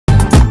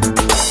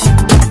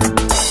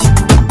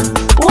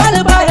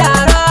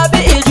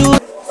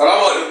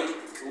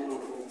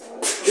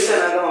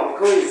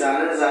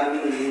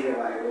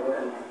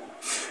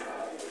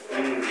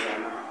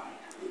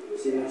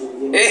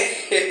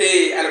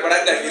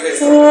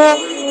Salamu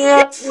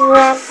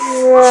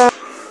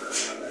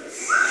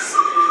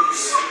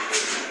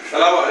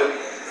alaikum.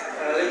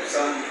 Alaikum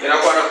salam. Ina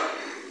kwana?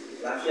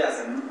 Lafiya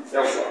sannu.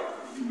 Yawwa.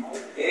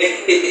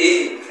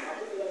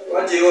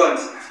 What do you want?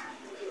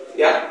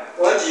 Yeah?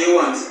 What do you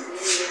want?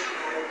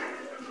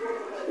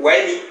 Why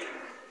me?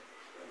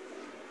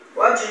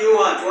 What do you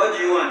want? What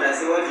do you want? I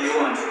say, what do you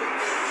want?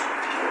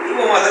 Ni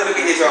ba ma san me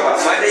kake cewa ba,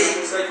 amma dai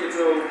Sake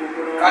to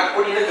ka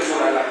kudi nake so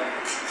Allah.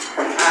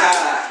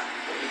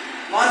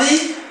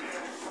 Money?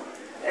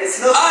 There's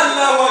no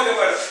Allahu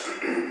Akbar.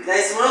 There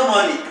is no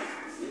money.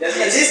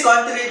 In this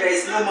country, there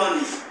is no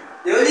money.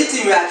 The only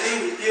thing we are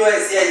doing with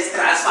POS here is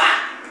transfer.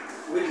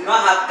 We do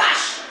not have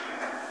cash.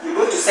 You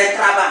go to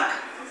central bank.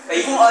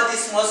 Even all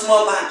these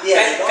small bank here,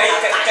 they don't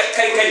have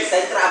cash.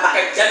 Central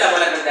bank. Jalla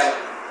bala dan dawa.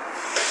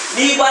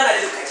 Ni ba na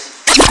jin kashi.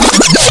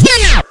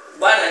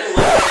 Ba na jin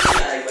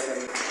wani.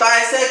 So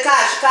I say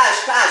cash.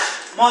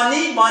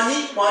 Money.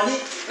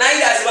 Na yi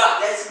da asuba.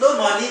 There's no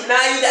money. Na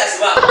yi da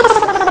asuba.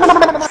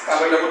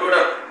 Kamar da kudu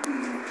nan.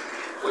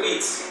 Kudi.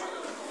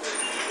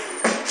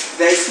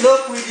 There is no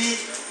quiddy.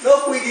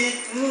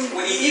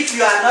 If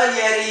you are not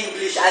hearing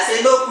English, I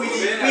say no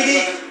quiddy.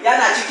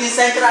 Yana chicken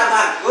central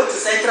bank. Go to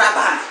central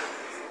bank.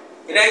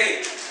 Ina ki?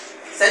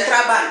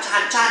 Central bank.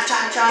 Chan.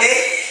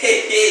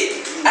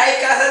 Ai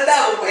ka san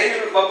da ba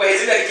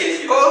fahimci da kake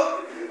nufi. Ko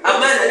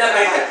amma yanzu na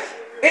fahimta.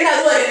 Ina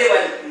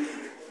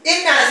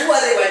zuwa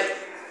zai bani.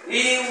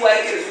 Ni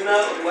waye ke suna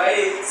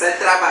waye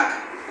Central bank.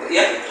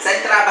 ya?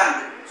 Central bank.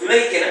 Suna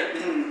ki kenan?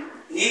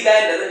 Ni ga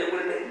yadda zan je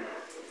gurin nan.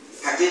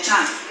 Kaje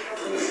can.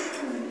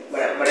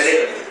 Bara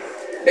dai.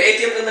 Da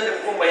ATM din nan da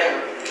kuma bayan.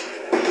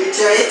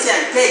 It's your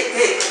ATM. Take.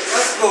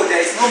 Just go.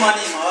 There is no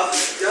money in my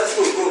office. Just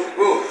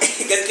go.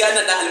 Gaskiya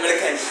nan dan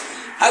albarka ne.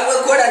 Har wai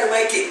koda da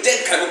mai ke jan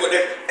karbi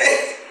kudin.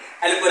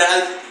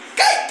 Alquran.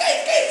 Kai.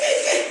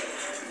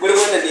 Gurin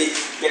wannan ne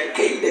ya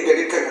kai daga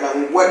dukkan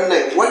alamu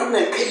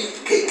wannan kai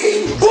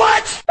ne.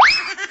 What?